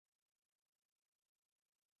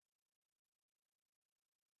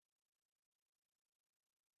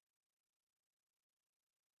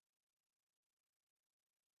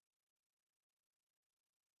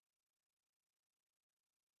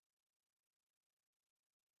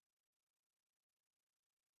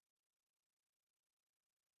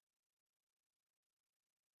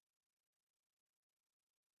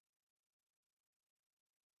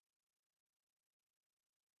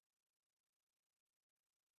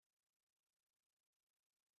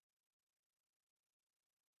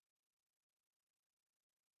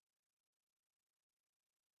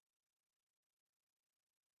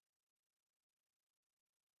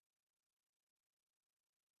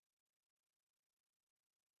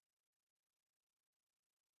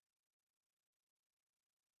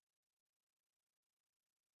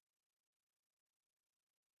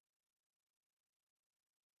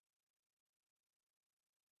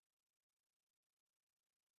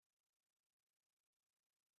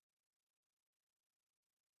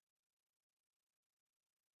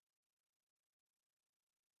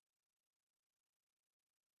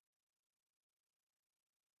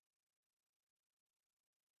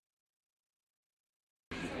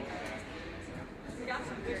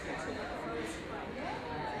Yeah,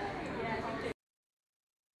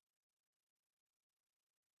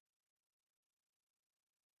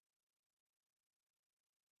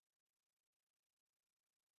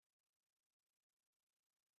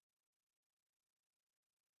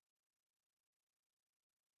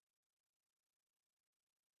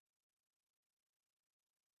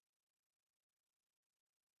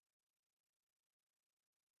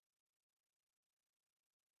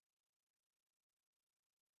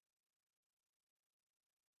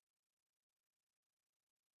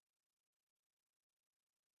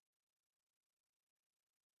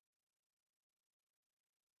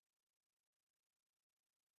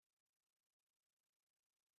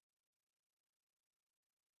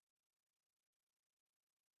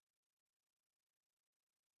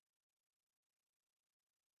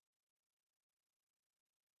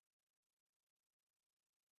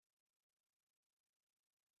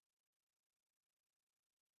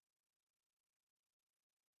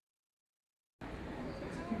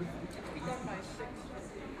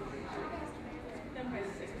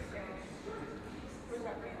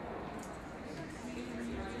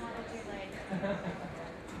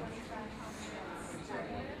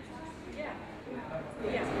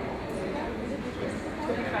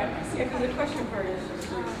 because the question part is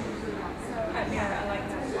just, yeah, I like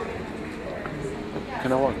that.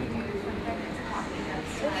 Can I walk?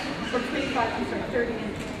 For 25, I'm sorry, 30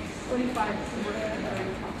 and 25.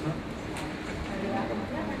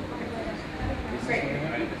 Great.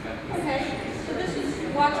 Okay, so this is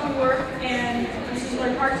Watch Me Work, and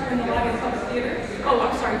Suzan-Lori Parks are in the lobby of Public Theater. Oh,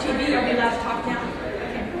 I'm sorry, TV, are we allowed to talk now?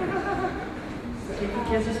 Okay. TV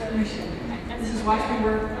gives us permission. This is Watch Me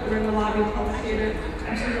Work, we're in the lobby of Public Theater.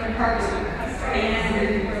 I'm Suzan-Lori Parks,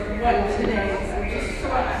 and what today?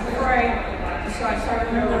 So I start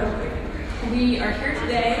remember, we are here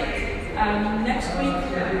today. Next week,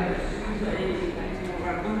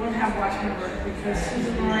 we won't have Watch Me Work because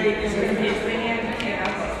Suzan-Lori is going to be playing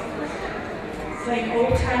camp, playing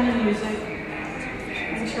old-timey music,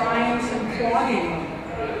 and trying some clogging.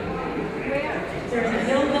 There's a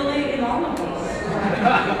hillbilly in all of us.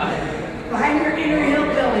 Behind your inner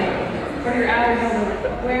hillbilly, or your outer hillbilly.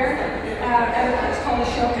 Where? At a place called the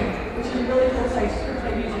Shokin, which is a really cool place to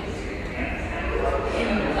play music. And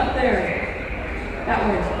up there, that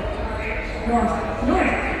way. North.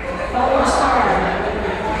 Follow the star.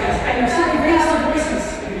 I know, somebody raise their voices.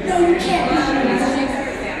 No, you can't.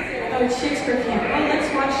 Oh, it's Shakespeare camp. Oh, let's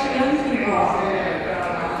watch the young people.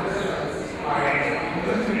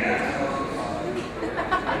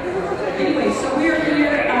 Anyway, so we are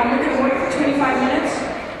here. We're going to work for 25 minutes,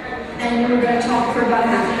 and we're going to talk for about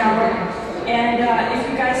half an hour. And if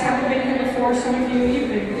you guys haven't been here before, some of you, you've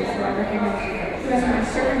been here before, I recognize you. You guys are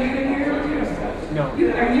sir, have you been here? No.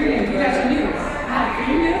 You are new. You guys are new.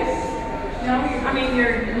 Are you new? No? I mean,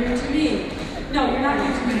 you're new to me. No, you're not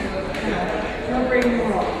new to me. No great new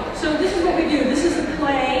world. So this is what we do. This is a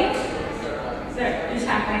play that is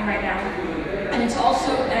happening right now. And it's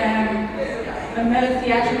also a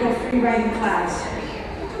meta-theatrical free writing class.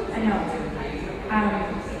 I know.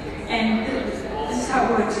 And this is how it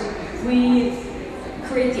works. We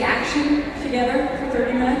create the action together for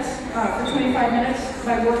 30 minutes, for 25 minutes,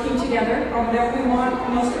 by working together on whatever we want.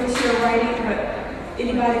 Most of us here are writing, but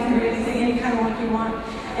anybody can do anything, any kind of work you want.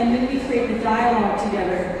 And then we create the dialogue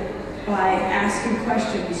together by asking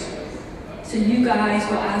questions. So you guys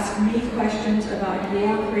will ask me questions about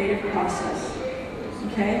your creative process.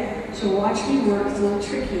 Okay? So watch me work is a little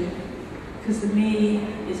tricky, because the me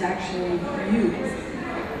is actually you.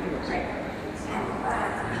 Right?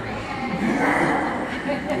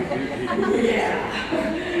 Yeah.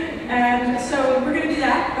 And so we're going to do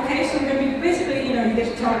that. Okay, so we're going to be basically, you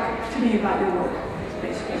get to talk to me about your work,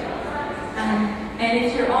 basically. And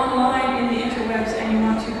if you're online in the interwebs and you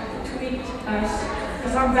want to tweet us,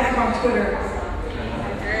 because I'm back on Twitter.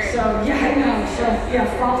 So yeah, I know. So yeah,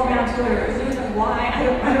 follow me on Twitter. Why? I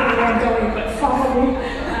don't know where I'm going, but follow me.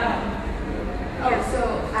 So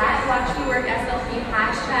at Watch Me Work SLP,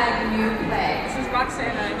 hashtag new play. This is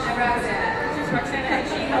Roxana. I'm Roxana. This is Roxana, and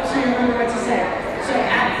she helps me remember what to say. So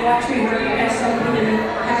at Watch Me Work SLP,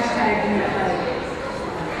 hashtag new play.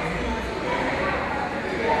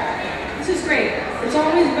 This is great. It's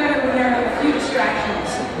always better when there are a few distractions.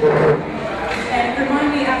 And remind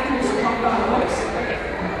me after this to talk about books.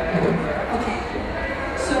 Okay.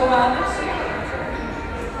 So let's see.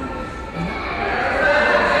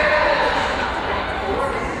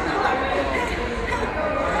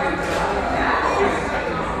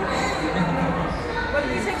 What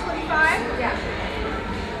did you say, 25? Yeah.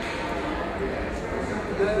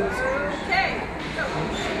 Okay. Go.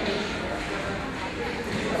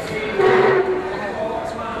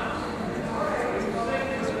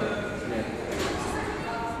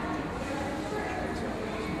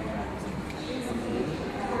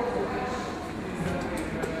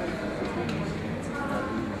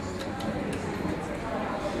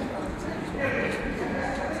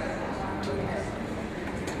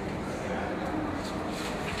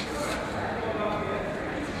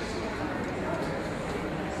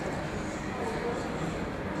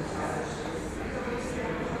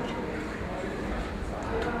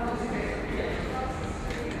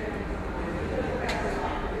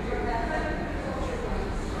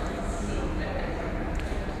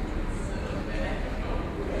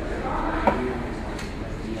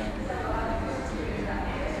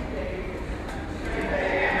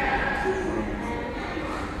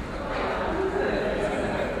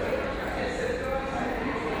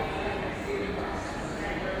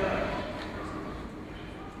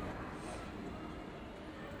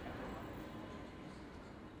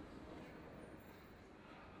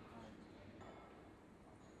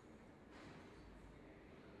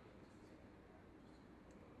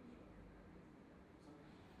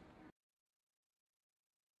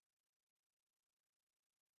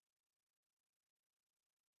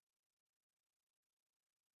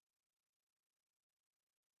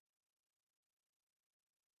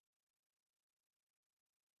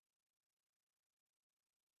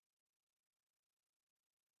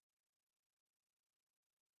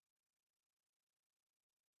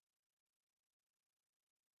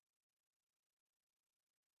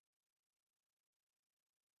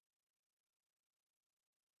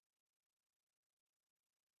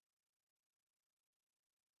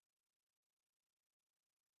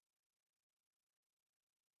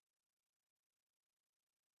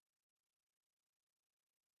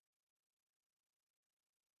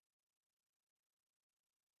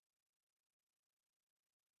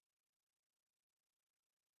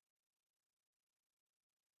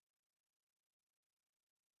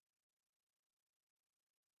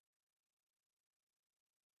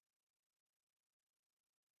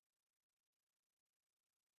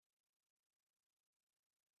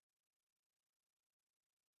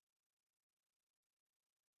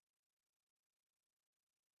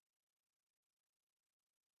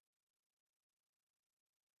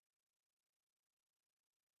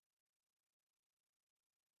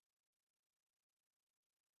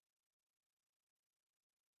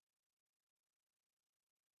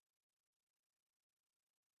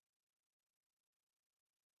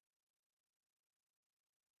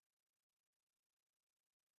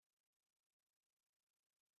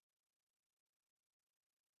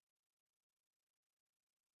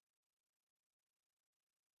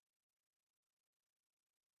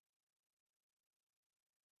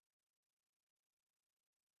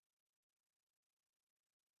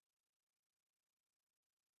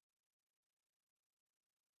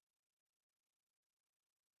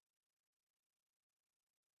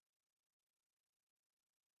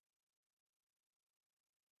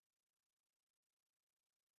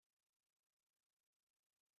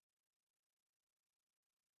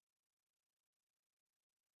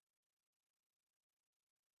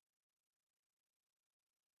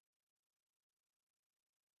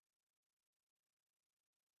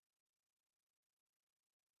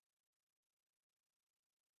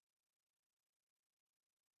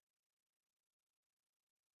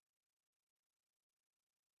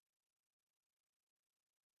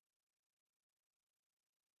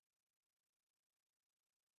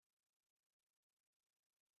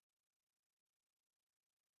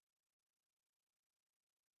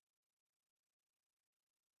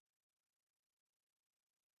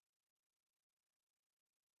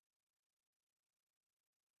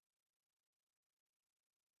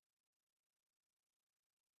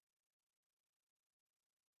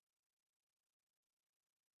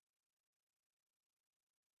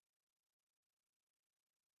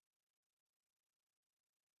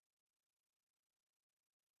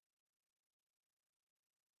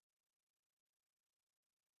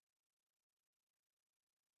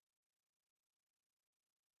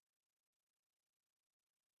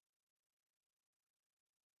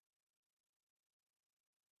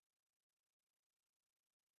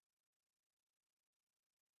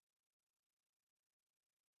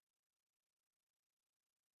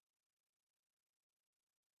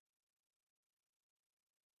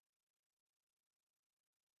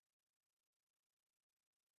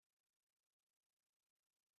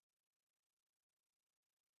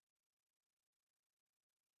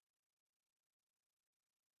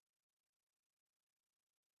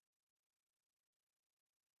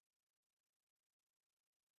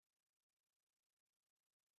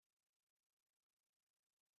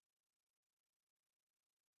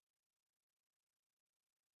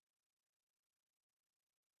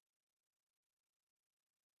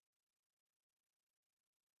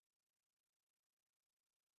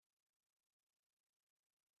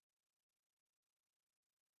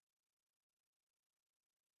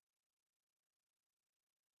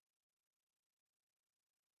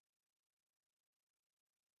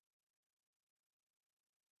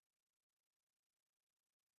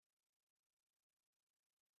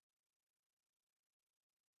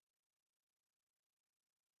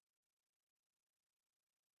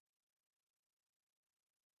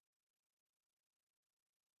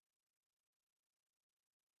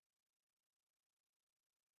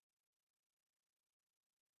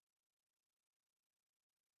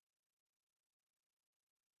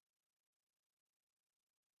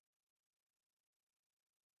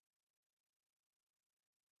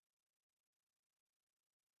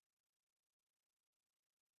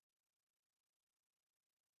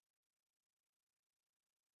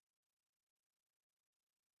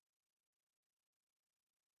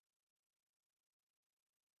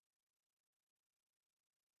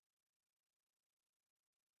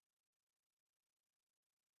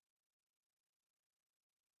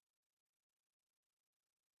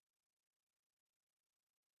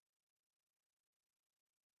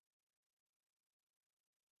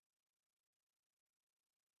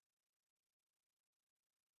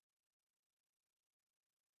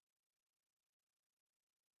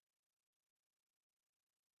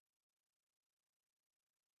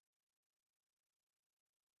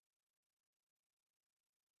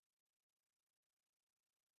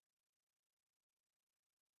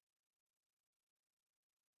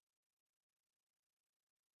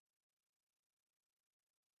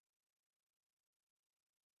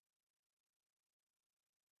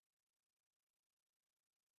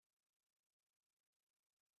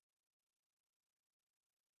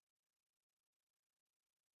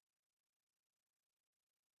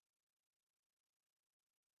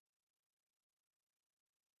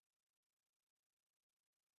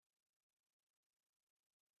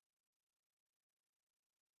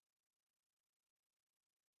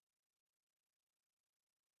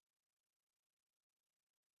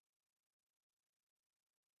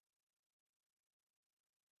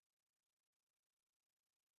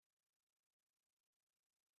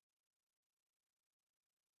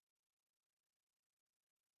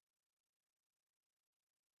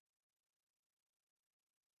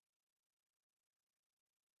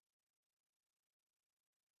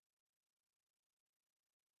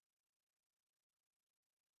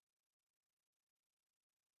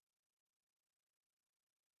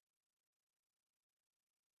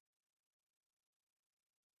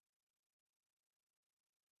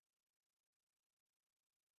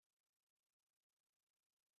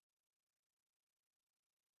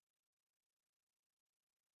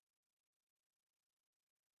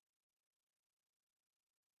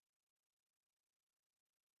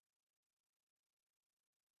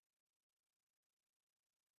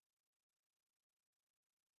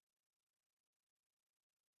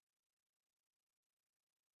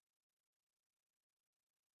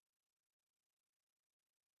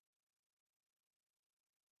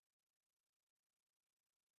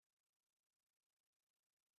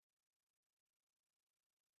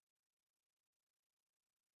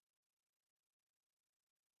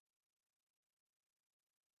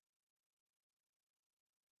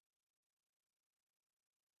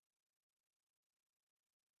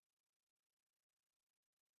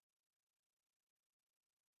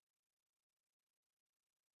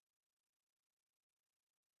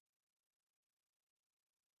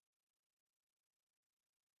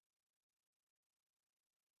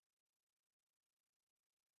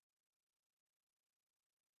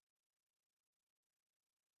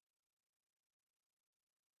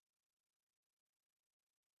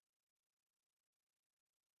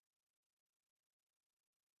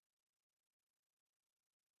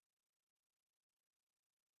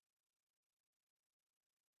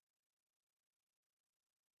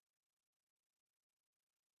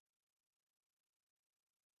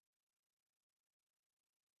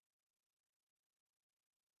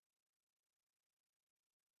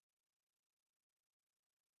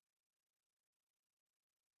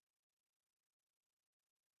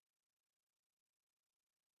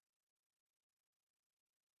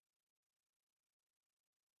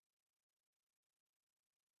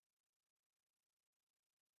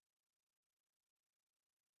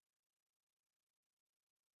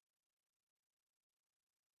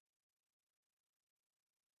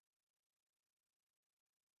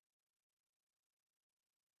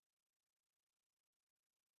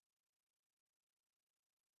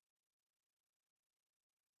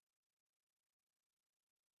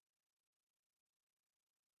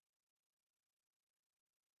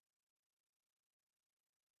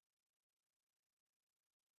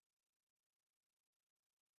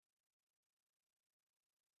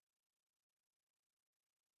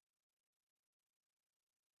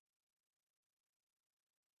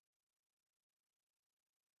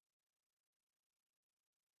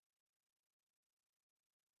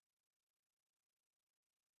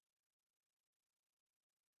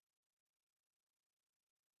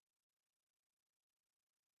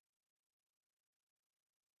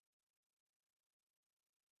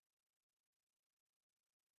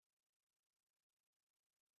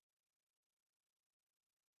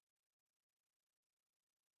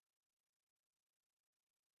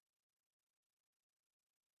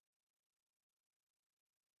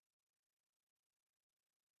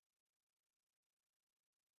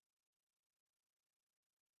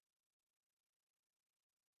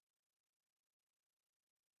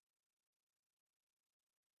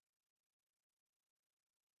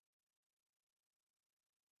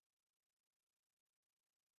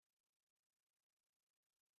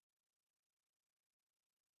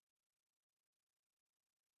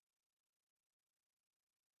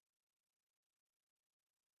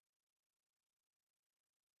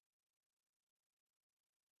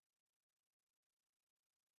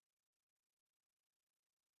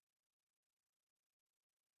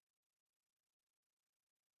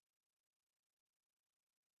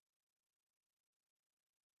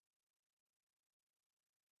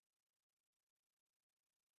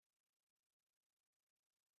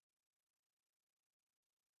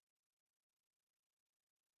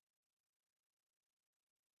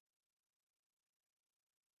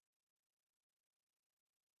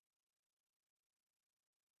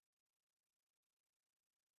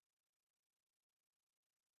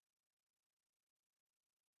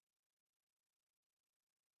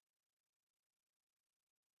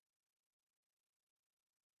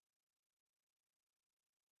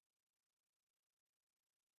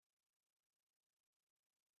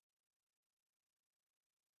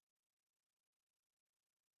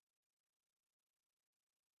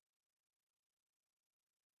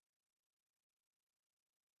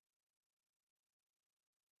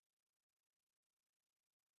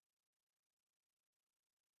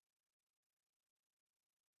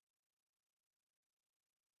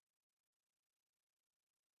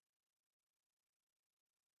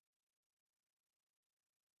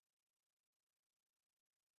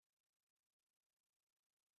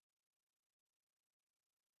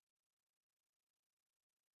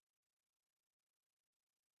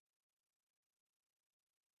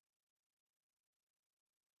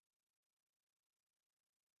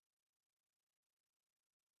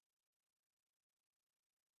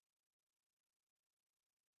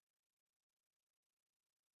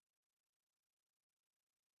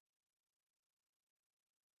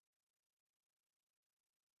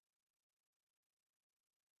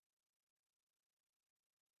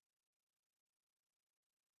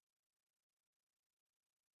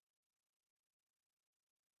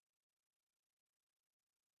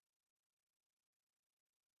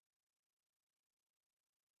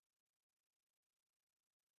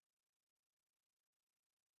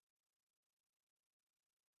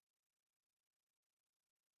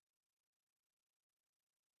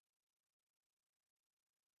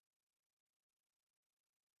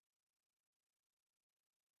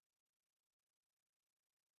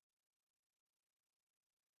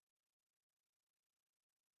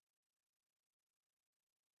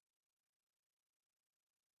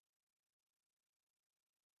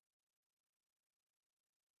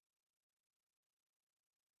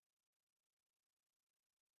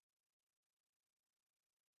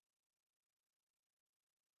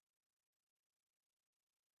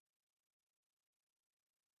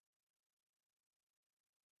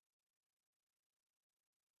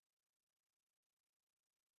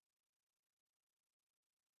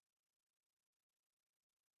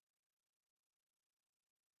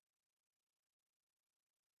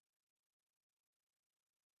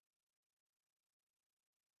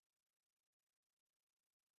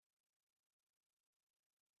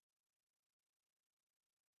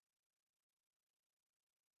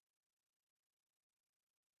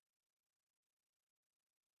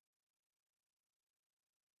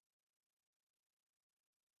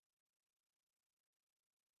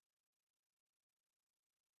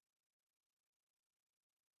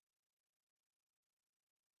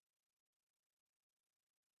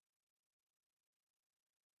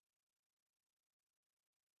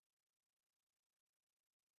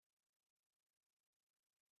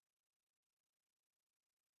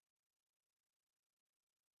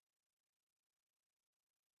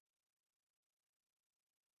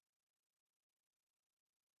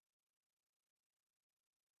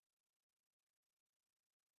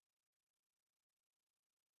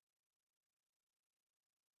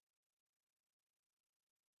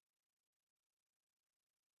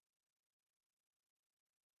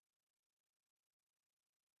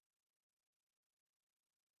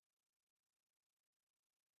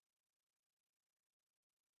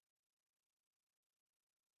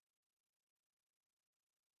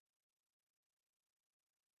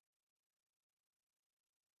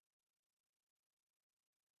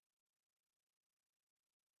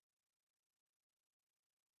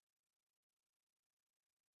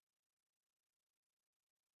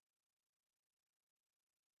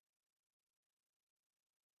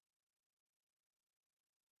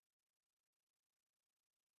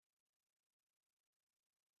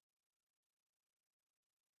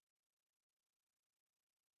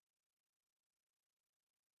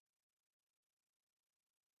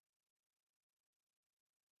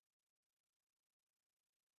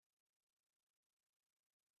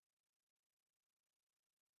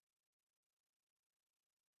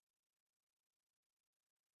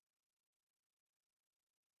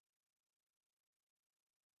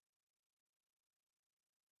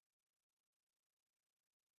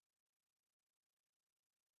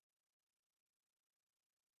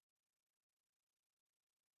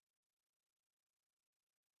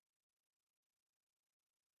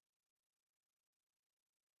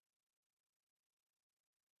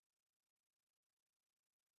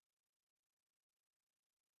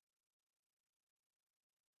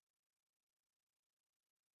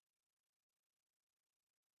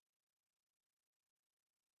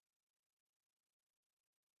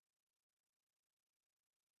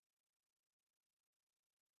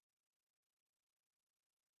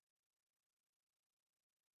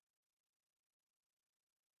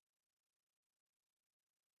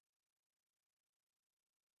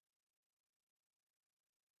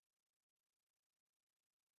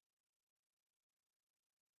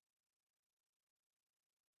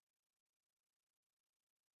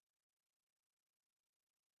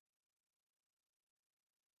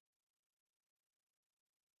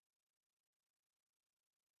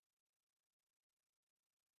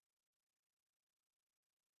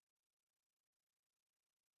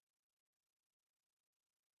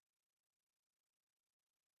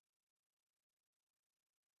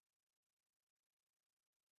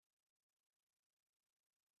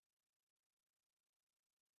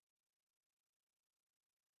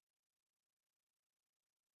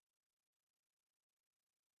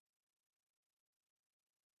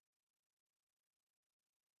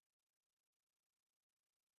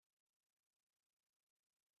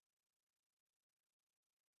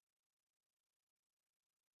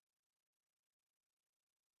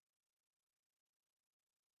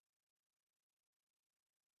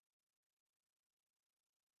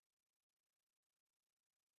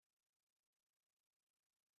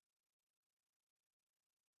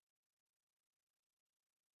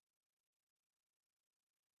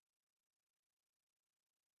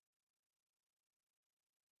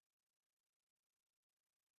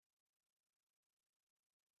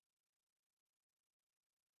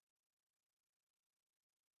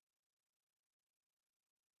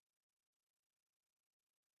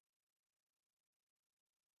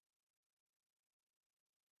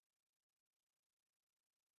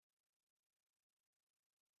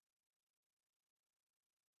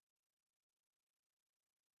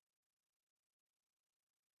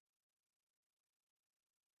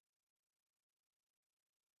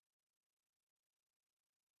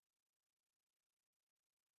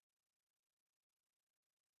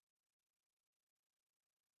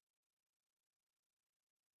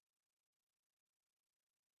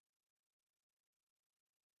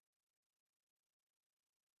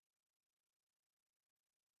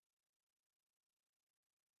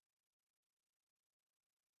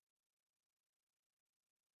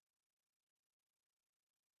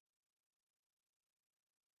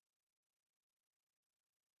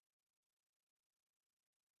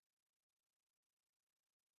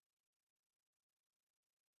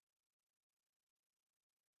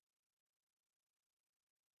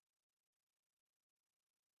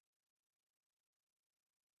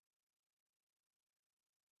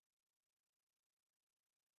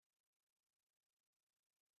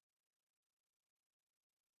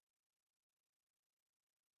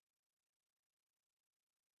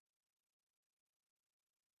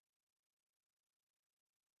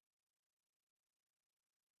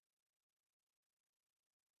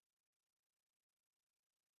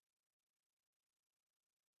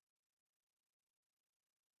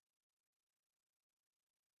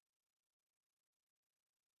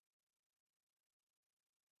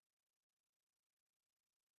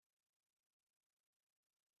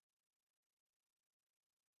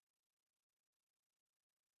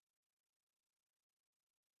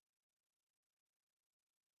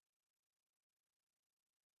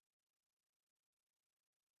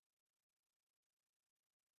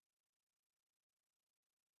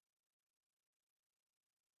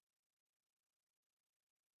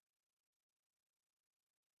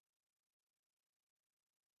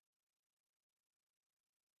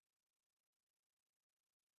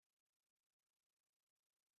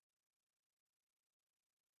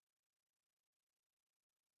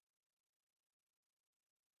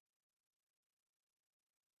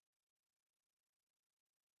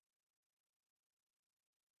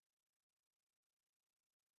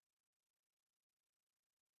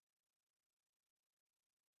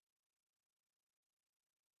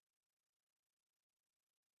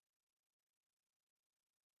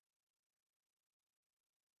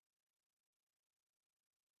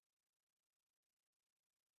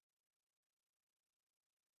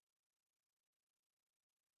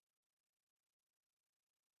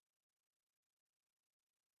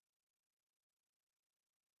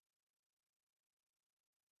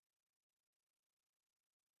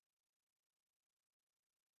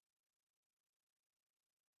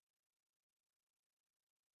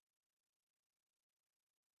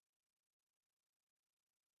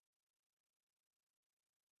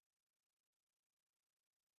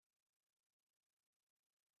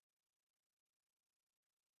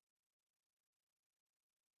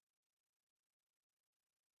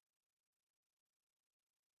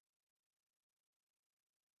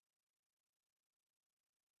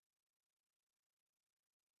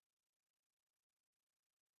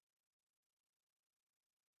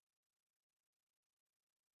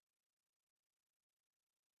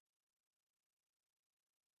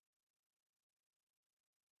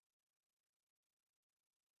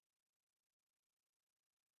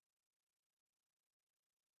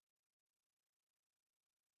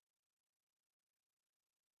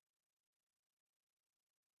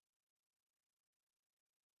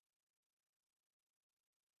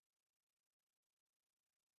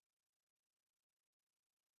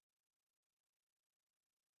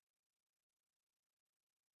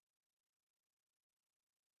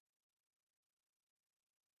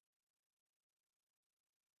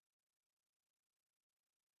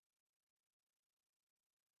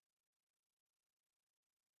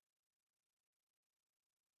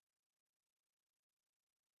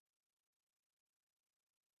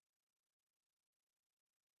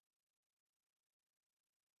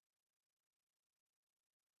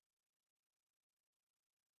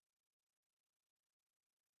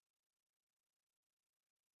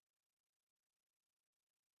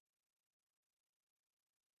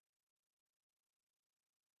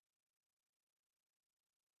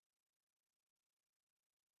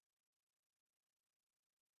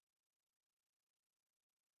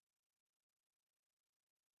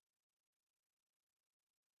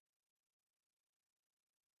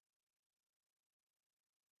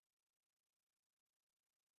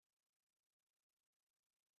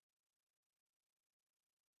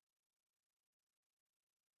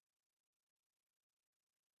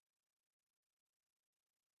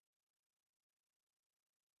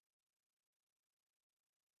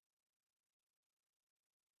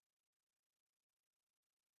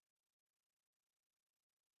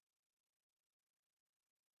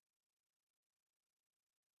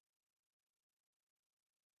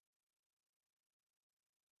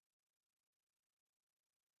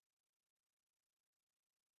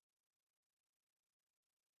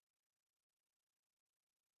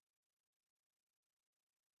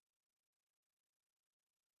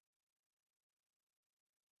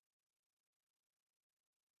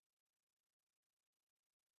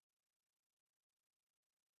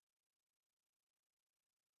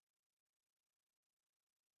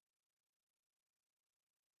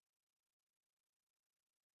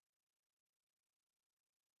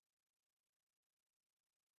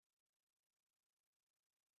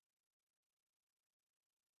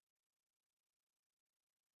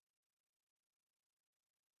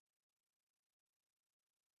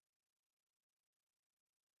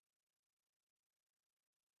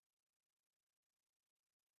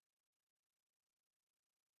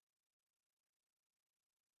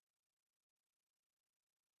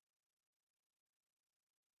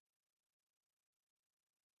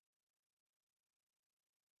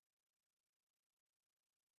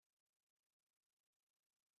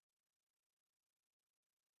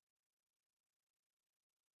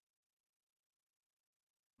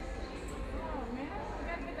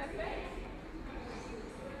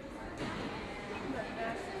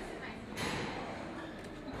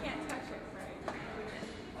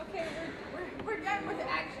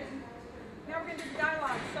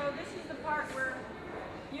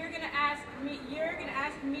 you're going to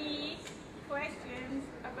ask me questions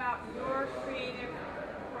about your creative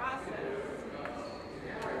process.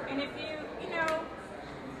 And if you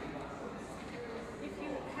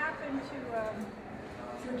happen to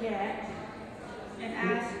forget and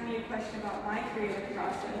ask me a question about my creative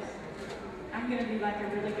process, I'm going to be like a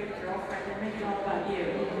really good girlfriend and make it all about you.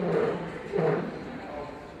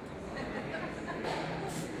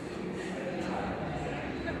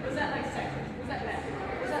 Was that like sexist? Was that bad?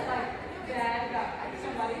 Was that like bad about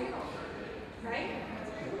somebody? Right?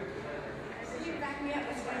 So you back me up.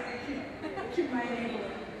 That's why I keep my name.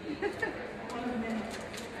 One minute.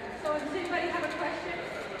 So does anybody have a question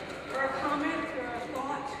or a comment or a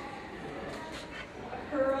thought? A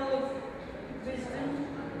pearl of wisdom?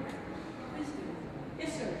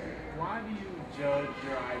 Yes, sir. Why do you judge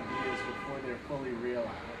your ideas before they're fully realized?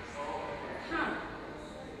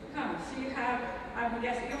 So you have, I'm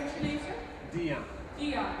guessing, what's your name, sir? Dion.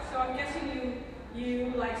 Dion. So I'm guessing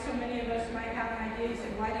you, like so many of us, might have an idea. You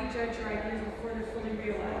said, why do you judge your ideas before they're fully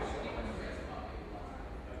realized?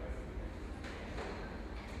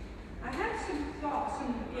 I have some thoughts,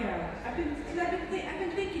 I've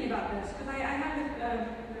been thinking about this, because I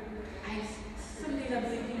some days I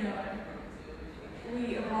believe,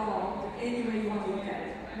 we evolved any way you want to look at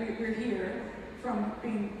it. We're here from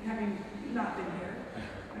having not been here,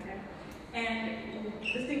 okay? And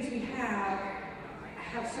the things we have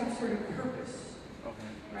some sort of purpose,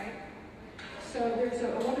 Okay. right? So there's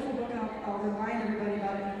a wonderful book, and I'll remind everybody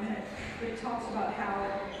about it in a minute, but it talks about how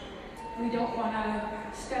we don't want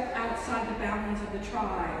to step outside the boundaries of the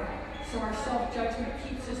tribe. So our self-judgment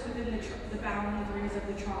keeps us within the boundaries of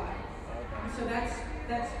the tribe. And so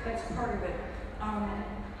that's part of it.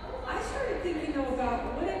 I started thinking though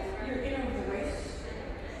about what if your inner voice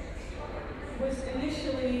was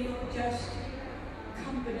initially just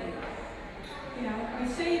company. We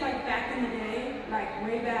say like back in the day, like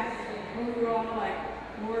way back when we were all like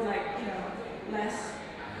more like, less,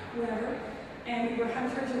 whatever. And we were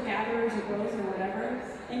hunters or gatherers or both or whatever,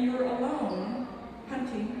 and you were alone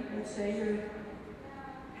hunting. Let's say you're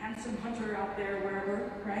a handsome hunter out there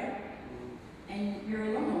wherever, right? And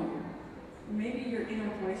you're alone. Maybe your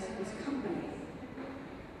inner voice was company.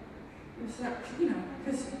 It was not,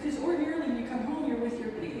 because ordinarily when you come home, you're with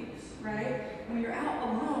your peeps, right? When you're out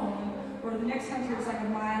alone, or the next hunter is like a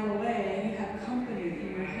mile away, you have company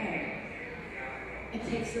in your head. It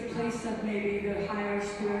takes the place of maybe the higher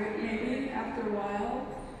spirit, maybe after a while,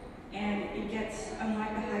 and it gets,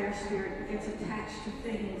 unlike the higher spirit, it gets attached to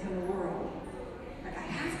things in the world. Like, I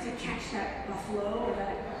have to catch that buffalo or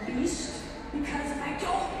that beast, because if I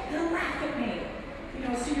don't, they'll laugh at me.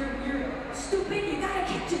 So you're stupid, you gotta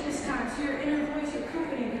catch it this time. So your inner voice or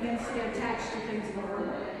company begins to get attached to things in the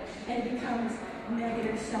world, and it becomes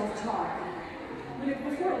negative self-talk.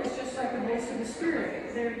 Before it was just like the voice of the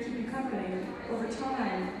spirit, there to keep you company. Over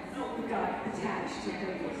time, it got attached to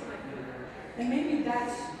things. And maybe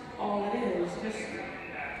that's all it is, just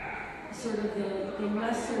sort of the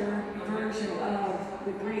lesser version of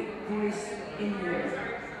the great voice in you.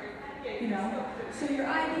 So your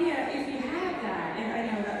idea, if you have that, and I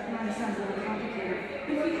know that might sound a little complicated,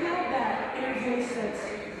 but if you have that inner voice that's,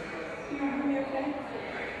 you hear me okay?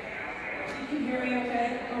 You can hear me okay?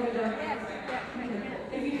 Over there?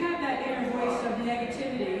 If you have that inner voice of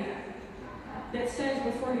negativity that says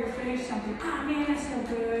before you're finished something, man, that's no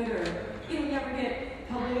good, or it'll never get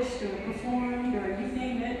published or performed, or you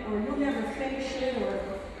name it, or you'll never finish it, or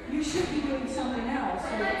you should be doing something else,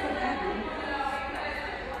 or what have you.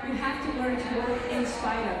 You have to learn to work in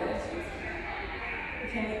spite of it,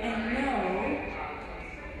 okay, and know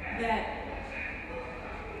that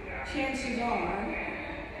chances are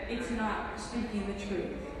it's not speaking the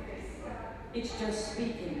truth. It's just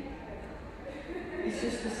speaking. It's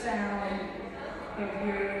just the sound of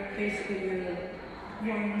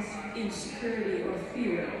one's insecurity or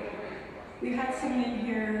fear. We had someone in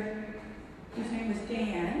here whose name was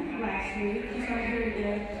Dan last week. He's not here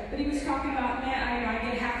today, but he was talking about, man, I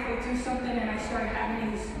get halfway through something and I start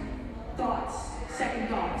having these thoughts, second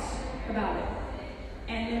thoughts about it.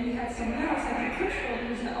 And then we had someone else, I think Crystal,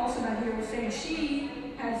 who's also not here, was saying she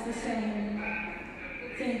has the same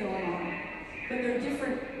thing going on. But they're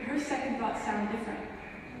different. Her second thoughts sound different.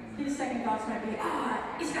 His second thoughts might be,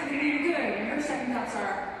 it's not going to be any good. And her second thoughts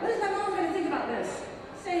are, what is my mom going to think about this?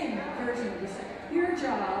 Same version of this. Your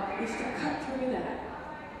job is to cut through that,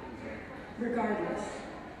 regardless.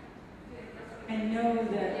 And know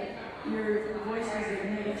that your voices of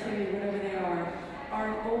negativity, whatever they are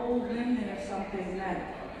an old remnant of something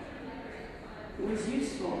that was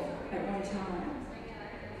useful at one time.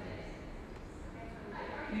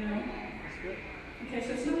 That's good. Okay,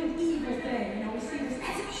 so it's not an evil thing. You know, we see this,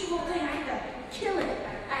 that's an evil thing. I have to kill it.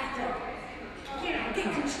 I have to, you know,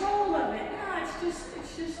 get control of it. No, it's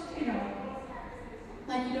just, you know,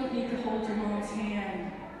 like you don't need to hold your mom's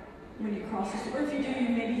hand when you cross the street. Or if you do, you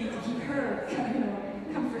maybe need to keep her, you know,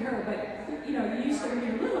 comfort her. But, you know, you used to, when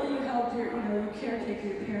you were little, you held your, you know, you caretaker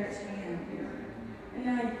your parents' hand. And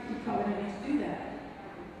now you probably don't need to do that.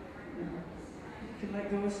 You know, you can let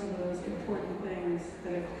go of some of those important things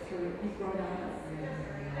that have sort of you've grown out of.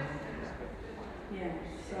 Yeah,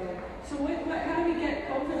 so how do we get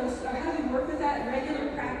over those, or how do we work with that?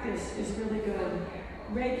 Regular practice is really good.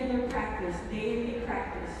 Regular practice, daily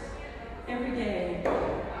practice, every day.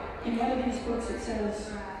 In one of these books it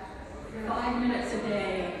says 5 minutes a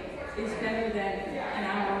day is better than an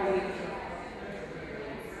hour a week.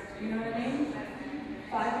 You know what I mean?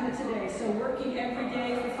 5 minutes a day. So working every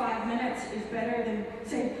day for 5 minutes is better than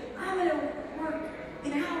saying, I'm going to work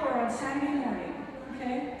an hour on Saturday morning.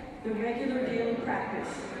 Okay? The regular daily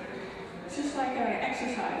practice. It's just like an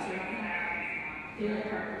exercise, right? Daily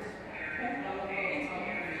practice. Okay?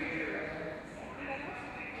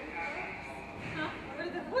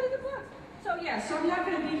 What are the books? So yeah, so I'm not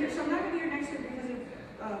going to be here. So I'm not going to be here next week because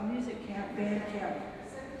of music camp, band camp.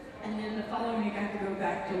 And then the following week I have to go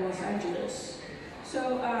back to Los Angeles.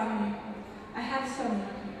 So I have some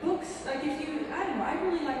books, like if you, I don't know, I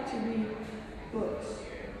really like to read books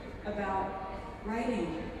about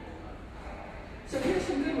writing. So here's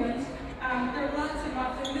some good ones. There are lots and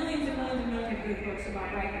lots, there are millions and millions and millions of good books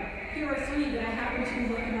about writing. Here are 3 that I happen to be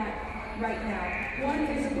looking at right now. One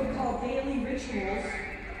is a book called Daily Rituals,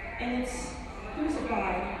 and it's, who's it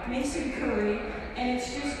by? Mason Curry, and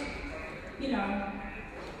it's just, you know,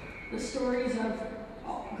 the stories of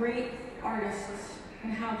great artists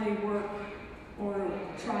and how they work or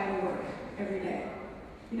try to work every day.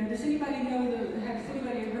 You know, does anybody know has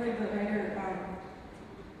anybody heard of the writer,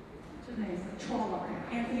 what's his name? Trollope,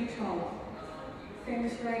 Anthony Trollope.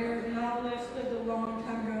 Famous writer, novelist, lived a long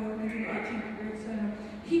time ago, maybe 1800s.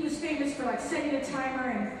 He was famous for like setting a timer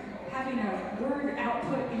and having a word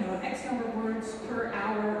output, you know, X number of words per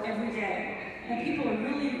hour every day. And people are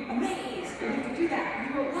really amazed that he could do that.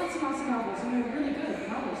 He wrote lots and lots of novels, and they're really good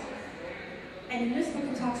novels. And in this book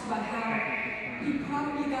he talks about how he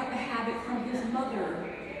probably got the habit from his mother,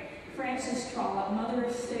 Frances Trollope, mother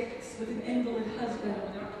of 6 with an invalid husband,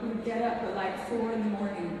 who would get up at like 4 in the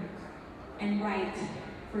morning and write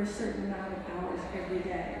for a certain amount of hours every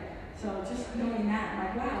day. So just knowing that,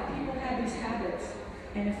 like, wow, people have these habits.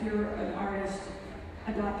 And if you're an artist,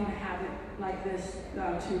 adopting a habit like this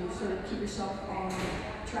to sort of keep yourself on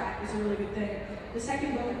track is a really good thing. The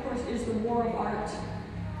second book, of course, is The War of Art,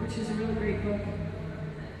 which is a really great book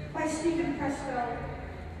by Stephen Pressfield.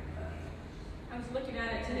 I was looking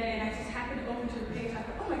at it today and I just happened to open to the page. I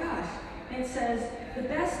thought, oh my gosh. And it says, the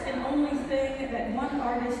best and only thing that one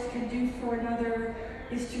artist can do for another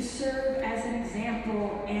is to serve as an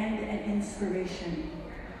example and an inspiration.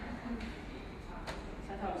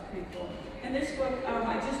 So I thought it was pretty cool. And this book,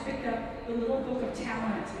 I just picked up, The Little Book of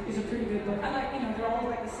Talent is a pretty good book. I like, you know, they're all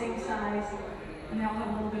like the same size and they all have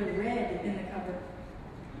a little bit of red in the cover.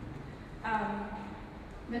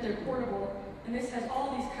 But they're portable. And this has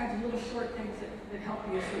all these kinds of little short things that help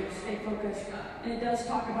you sort of stay focused. And it does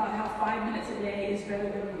talk about how 5 minutes a day is better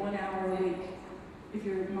than 1 hour a week if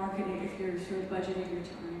you're marketing, if you're sort of budgeting your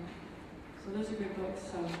time. So those are good books.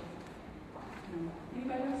 So,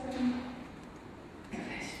 anybody else have any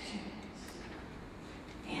questions?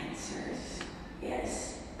 Answers?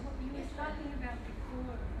 Yes. Well, you were talking about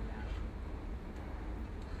before about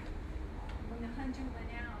when the hunter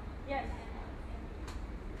went out. Yes.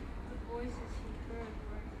 The voices he heard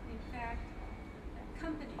were, in fact,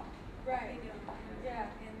 company. Right. You know, Yeah.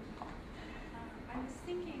 And I was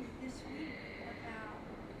thinking this week about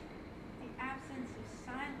the absence of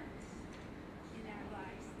silence in our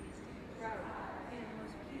lives these days. Right. In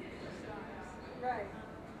most people's lives. Right.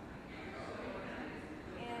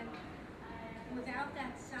 And without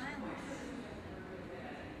that silence,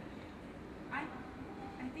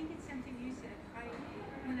 I think it's something you said.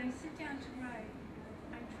 When I sit down to write,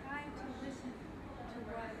 I try to listen to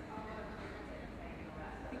what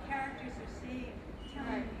the characters are saying,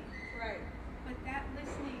 telling me. Right. But that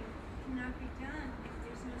listening cannot be done if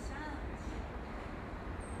there's no silence.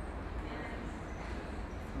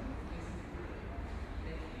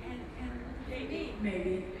 And for me,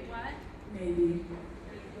 Maybe. what? Maybe.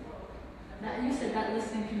 Now, you said that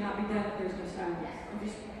listening cannot be done if there's no silence. I'm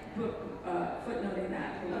just footnoting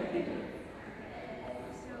that for what you do.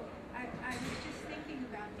 So I was just thinking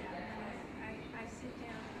about that when I sit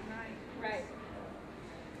down and write. Right.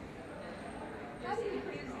 It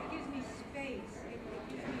gives me space. It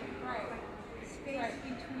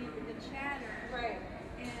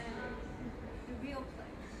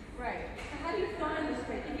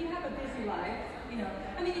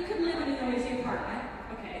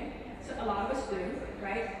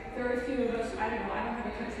Very few of us, I don't know, I don't have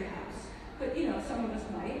a country house, but you know, some of us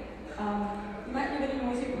might. You might live in a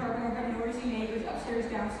noisy apartment or have noisy neighbors upstairs,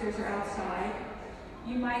 downstairs, or outside.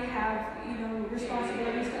 You might have, you know,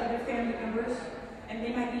 responsibilities to other family members, and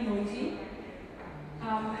they might be noisy.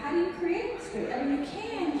 How do you create space? I mean, you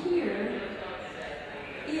can here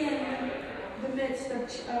in the midst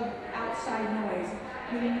of outside noise.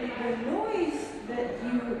 I mean, the noise that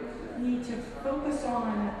you need to focus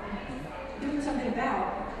on doing something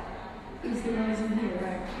about is the noise in here,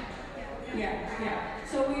 right? Yeah.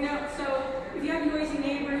 So we know. So if you have noisy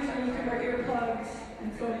neighbors, or you can wear earplugs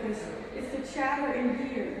and focus, it's the chatter in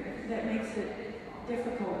here that makes it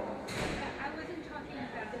difficult. I wasn't talking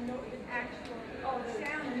about the actual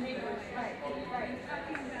sound of neighbors. Right. I'm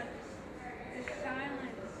talking about the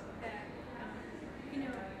silence that, you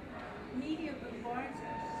know, media bombards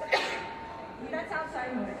us. That's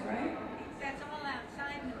outside noise, right? That's all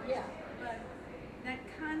outside noise. Yeah. But that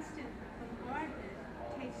constant bombardment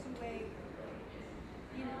takes away,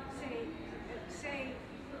 you know, say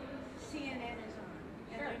CNN is on,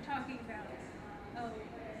 and they're talking about,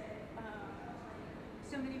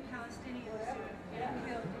 so many Palestinians were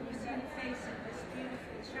killed. You see the face of this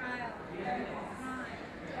beautiful child crying.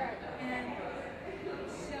 And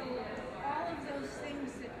so all of those things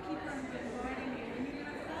that keep on bombarding you, and you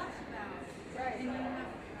have thoughts about, and you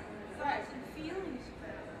have thoughts and feelings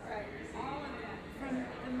about, all of that, from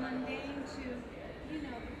the mundane to, you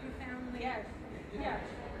know, the profoundly.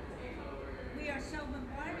 We are so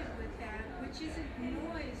bombarded with that, which isn't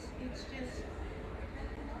noise, it's just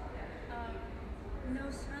no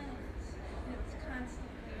silence. It's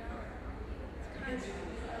constantly on. It's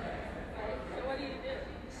constantly on. So what do you do?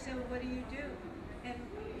 So what do you do? And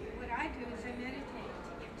what I do is I meditate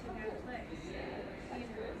to get to that place. You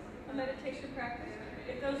know, A meditation practice.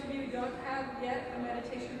 If those of you who don't have yet a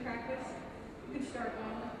meditation practice, you can start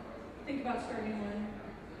one. Think about starting one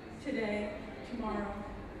today, tomorrow.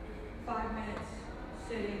 5 minutes,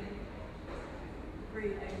 sitting,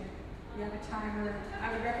 breathing. You have a timer.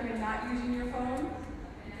 I would recommend not using your phone,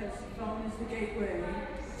 because the phone is the gateway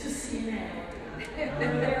to CNN.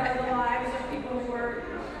 There are the lives of people who are,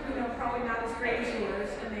 you know, probably not as great as yours,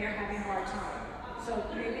 and they are having a hard time. So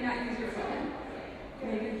maybe not use your phone.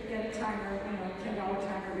 Maybe get a timer, you know, $10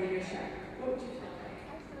 timer, Radio Shack. What would you say?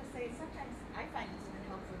 I was going to say, sometimes I find it's been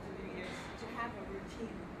helpful through the years to have a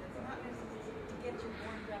routine that's not necessarily to get you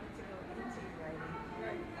warmed up to go into writing,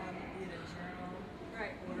 be it a journal, or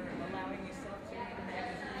allowing yourself to read a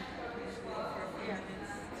magazine, usually for a few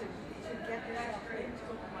minutes, to get yourself into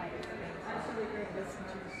a quiet space. Absolutely, listen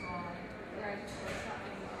to a song, or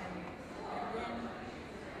something, and then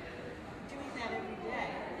doing that every day,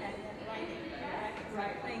 and then writing.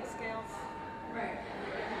 Playing scales. Piano.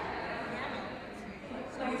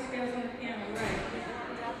 Playing scales on the piano,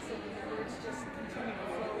 Absolutely. Words just continue to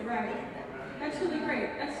flow. Absolutely great.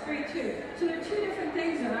 That's great too. So there are two different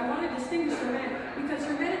things that I want to distinguish for a minute, because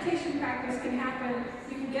your meditation practice can happen.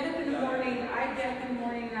 You can get up in the morning. I get up in the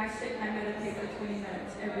morning and I sit and I meditate for 20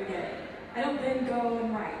 minutes every day. I don't then go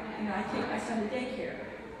and write. You know, I take my son to daycare.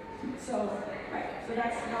 So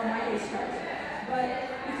that's how my day starts. But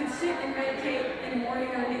you can sit and meditate in the morning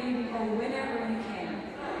or in the evening or whenever you can.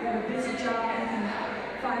 You have a busy job, you can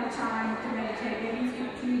find the time to meditate. Maybe you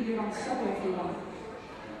can do it on the subway if you want.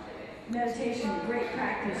 Meditation, great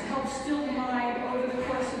practice, helps still the mind over the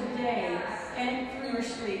course of the day and through your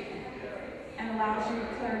sleep, and allows you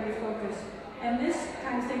clarity of focus. And this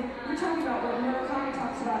kind of thing, we're talking about what Murakami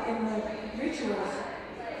talks about in the rituals.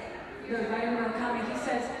 The writer Murakami, he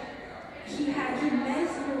says, he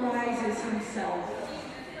mesmerizes himself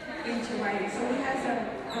into writing. So he has a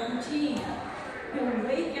routine. He'll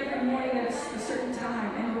wake every morning at a certain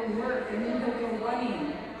time, and he'll work, and then he'll go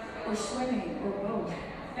running or swimming or both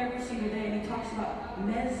every single day. And he talks about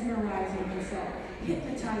mesmerizing himself,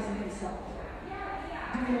 hypnotizing himself.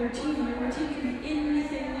 Doing a routine. Your routine can be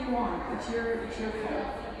anything you want. It's your call.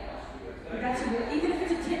 But that's even if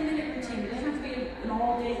it's a 10-minute routine, it doesn't have to be an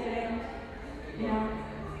all-day thing. You know.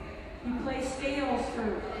 You play scales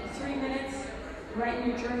for 3 minutes, write in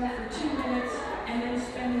your journal for 2 minutes, and then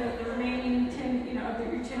spend the remaining 10, of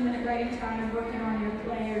your 10-minute writing time working on your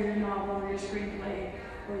play or your novel or your screenplay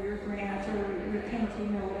or your grant or your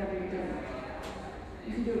painting or whatever you're doing.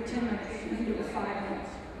 You can do it 10 minutes. You can do it with 5 minutes.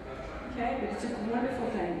 Okay? But it's a wonderful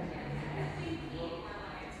thing.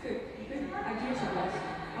 Good. Good ideas are blessed.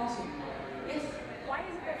 Awesome. Yes? Why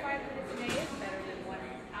is it that 5 minutes a day is better than 1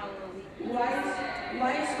 hour a week?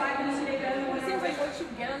 Why is 5 minutes a day better than 1 It hour? seems like once you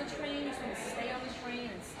get on the train, you just want to stay on the train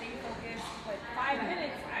and stay focused. But 5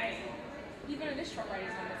 minutes, even in this short writing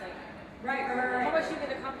time, it's like Right. How much you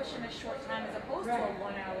can accomplish in a short time as opposed to a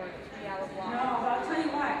 1 hour, 3 hour block. No, but I'll tell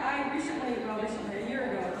you why. I recently, a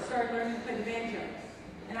year ago, started learning to play the banjo.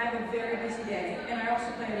 And I have a very busy day, and I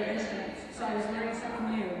also play other instruments, so I was learning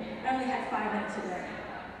something new. I only had 5 minutes a day.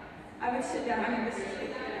 I would sit down, I read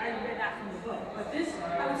that from the book, but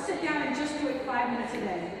I would sit down and just do it 5 minutes a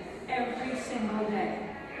day, every single day.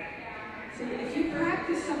 So if you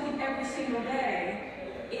practice something every single day,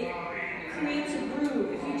 it creates a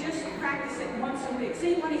groove. If you just practice it once a week,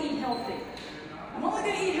 say you want to eat healthy. I'm only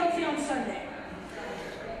going to eat healthy on Sunday.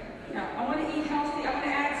 No, I want to eat healthy. I want to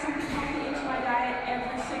add something healthy into my diet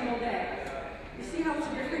every single day. You see how it's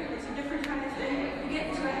a different kind of thing? You get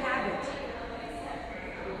into a habit.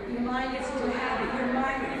 Your mind gets into a habit. Your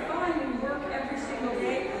mind, when you find when you work every single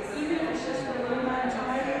day, even if it's just for a little amount of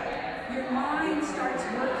time, your mind starts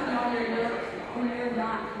working on your work when you're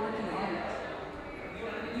not working on it.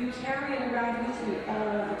 You carry it around with you all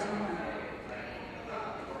the time.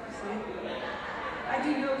 See? I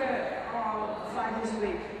do yoga 5 days a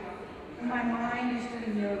week. My mind is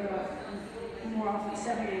doing yoga more often,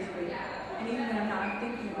 7 days a week. And even when I'm not, I'm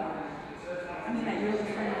thinking about it. I mean, that yoga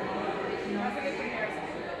friend of mine, you know. That's a good comparison.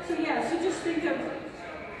 So yeah, so just think of,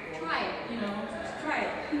 try it, you know, try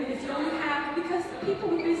it. And if you only have, because people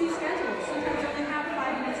with busy schedules, sometimes you only have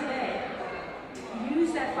 5 minutes a day.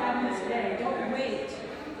 Use that 5 minutes a day. Don't wait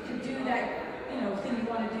to do that, you know, thing you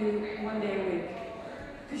want to do 1 day a week.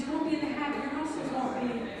 Because you won't be in the habit, your muscles won't be,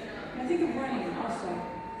 and think of running also.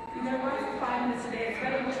 You're going to run for 5 minutes a day. It's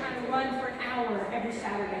better than trying to run for an hour every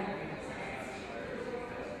Saturday.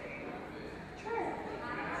 Try it.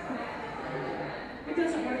 If it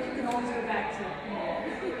doesn't work, you can always go back to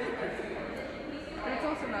But it's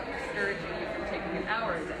also not discouraging you from taking an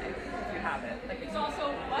hour a day if you have it. Like It's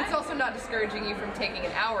also what? it's also not discouraging you from taking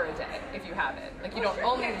an hour a day if you have it. Like you don't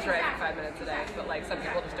only need to write for 5 minutes a day, but like some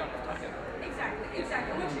people just don't have time. Exactly.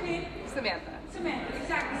 What's your name? Samantha.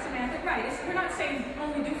 Exactly, Samantha. Right. We're not saying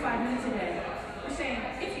only do 5 minutes a day. We're saying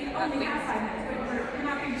if you only have 5 minutes, but we're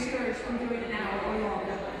not being discouraged from doing an hour or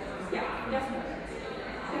longer. Yeah, definitely.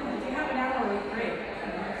 If you have an hour, great.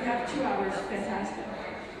 If you have 2 hours, fantastic.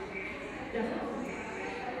 Definitely.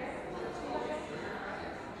 Does it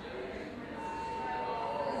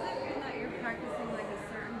mean that you're practicing like a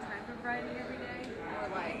certain type of writing every day? Or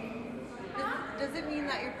like, does it mean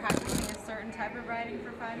that you're practicing a certain type of writing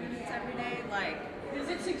for 5 minutes every day? Like, Does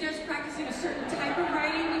it suggest practicing a certain type of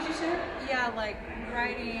writing, did you say? yeah, like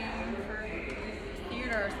writing for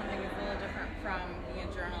theater or something is a little different from being a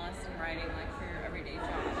journalist and writing like for your everyday job.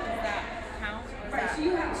 Does that count? Or is Right, that... so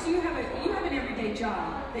you have an everyday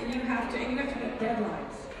job that you have to meet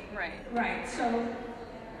deadlines. Right. Right, so,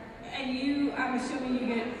 and I'm assuming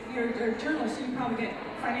you're a journalist, so you probably get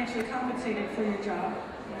financially compensated for your job.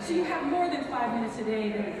 So you have more than 5 minutes a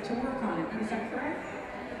day to work on it, is that correct?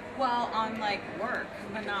 Well, on like work,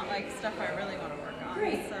 but not like stuff I really want to work on.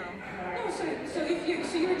 Great. So. No, so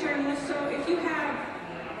you're a journalist, so if you have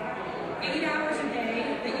 8 hours a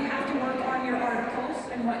day that you have to work on your articles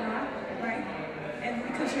and whatnot, right? And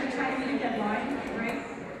because you're trying to meet a deadline, right?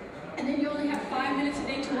 And then you only have 5 minutes a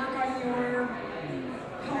day to work on your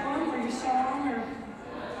poem or your song, or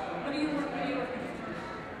what do you work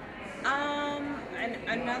on?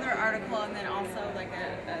 Another article, and then also like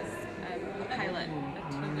a pilot, a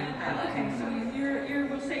TV pilot. Okay, so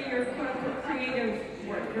we'll say your quote unquote creative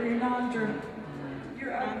work, or your non-journal,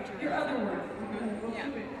 your other work. We'll Yeah.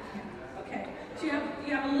 keep it. Yeah. Okay, so you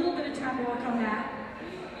have a little bit of time to work on that.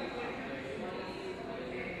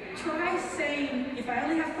 Try saying, if I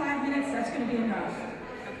only have 5 minutes, that's going to be enough.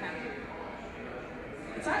 Okay.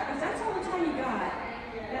 If that's all the time you got,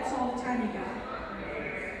 that's all the time you got.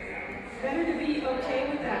 Better to be okay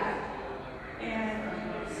with that and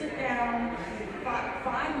sit down.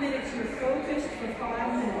 5 minutes, you're focused for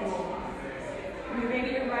 5 minutes. Maybe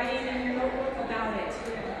you're writing in your notebook about it.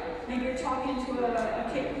 Maybe you're talking to a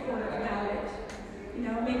tape recorder about it. You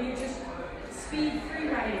know, maybe you're just speed-free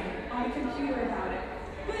writing on a computer about it.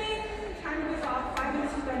 Bing! Time goes off, 5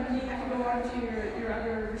 minutes is done, and you have to go on to your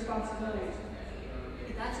other responsibilities.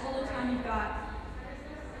 If that's all the time you've got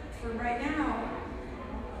for right now,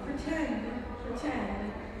 pretend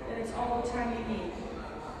that it's all the time you need.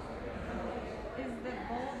 Is the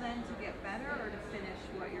goal then to get better or to finish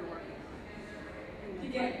what you're working on? To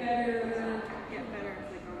get better. Get better as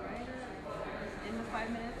like a writer in the 5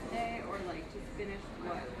 minutes a day, or like to finish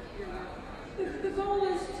what you're working on? The goal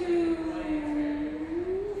is to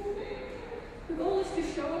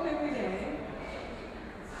show up every day.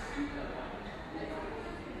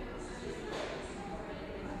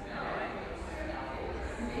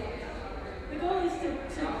 The goal is to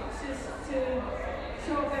show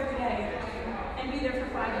up every day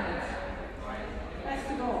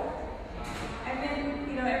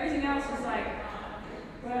know, everything else is like,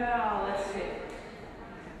 well, let's see.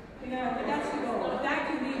 You know, but that's the goal. That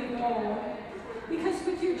could be the goal. Because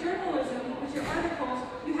with your journalism, with your articles,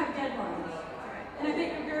 you have deadlines. And I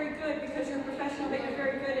bet you're very good, because you're a professional, I bet you're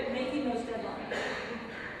very good at making those deadlines.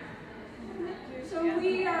 So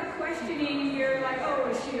we are questioning here, like, oh,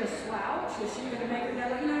 is she a slouch? Is she going to make her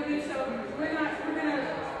deadline? You know what I mean? So we're going to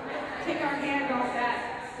take our hand off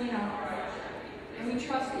that, you know, and we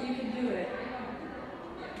trust that you can do it.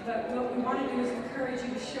 But what we want to do is encourage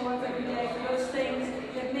you to show up every day for those things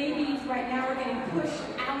that maybe right now are getting pushed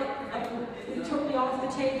out of, totally off the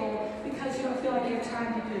table because you don't feel like you have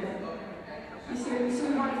time to do it. You see, so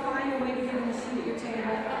we want to find a way to get them a seat at your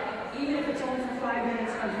table, even if it's only for 5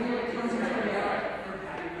 minutes of really concentrated effort.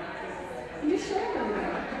 And just show them every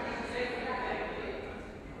day.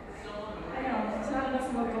 I know, it's not enough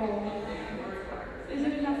of a goal. Is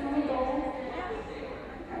it enough of a goal?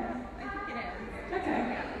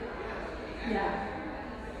 Okay. Yeah.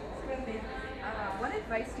 What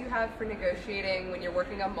advice do you have for negotiating when you're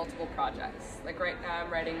working on multiple projects? Like right now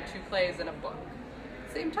I'm writing 2 plays and a book.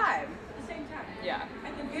 Same time. At the same time? Yeah.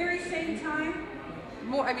 At the very same time?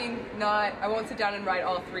 More, I mean, not, I won't sit down and write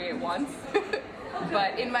all 3 at once.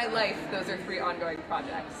 But in my life, those are 3 ongoing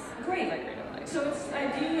projects. Great. That I create life. So it's,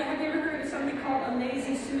 have you ever heard of something called a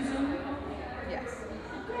lazy Susan? Yes.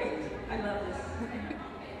 Great. I love this.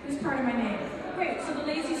 This is part of my name. Great, so the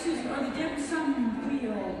lazy Susan, or the dim sum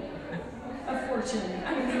wheel of fortune.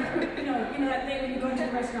 I mean, you know that thing when you go into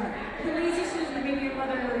the restaurant. The lazy Susan that maybe your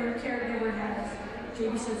mother or your caregiver has.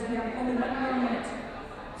 JB says we have only 1 more minute.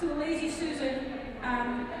 So the lazy Susan,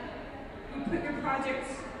 you put your projects,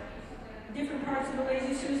 different parts of the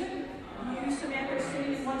lazy Susan. You use Samantha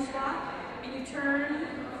sitting in one spot, and you turn,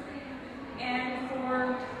 and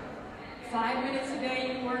for 5 minutes a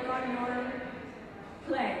day you work on your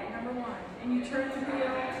play, number 1. And you turn the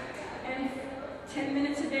wheel, and 10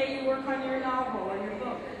 minutes a day you work on your novel or your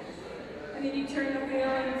book. And then you turn the wheel,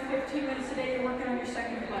 and 15 minutes a day you're working on your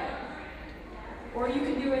second play. Or you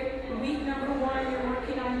can do it week number 1, you're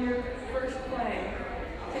working on your first play.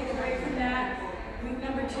 Take a break from that. Week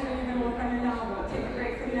number 2, you're going to work on your novel. Take a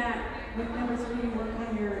break from that. Week number 3, you work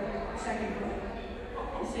on your second play.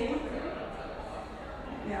 You see?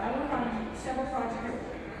 Yeah, I work on several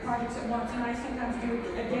projects at once, and I sometimes do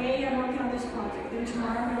a day I'm working on this project, then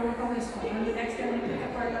tomorrow I'm going to work on this one, and the next day I'm going to pick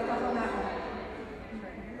up where I left off on that one.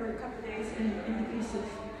 For a couple of days in the pieces.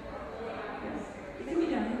 Yeah. It can be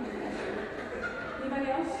done.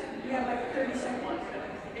 Anybody else? You have like 30 seconds?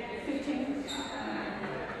 15?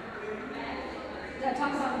 Did I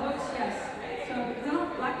talk about the books? Yes. So, no,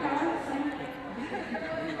 Black Power?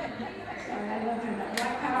 Sorry, I love doing that.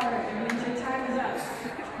 Black Power, it means your time is up.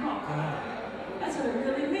 Come on. That's what it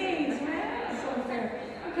really means.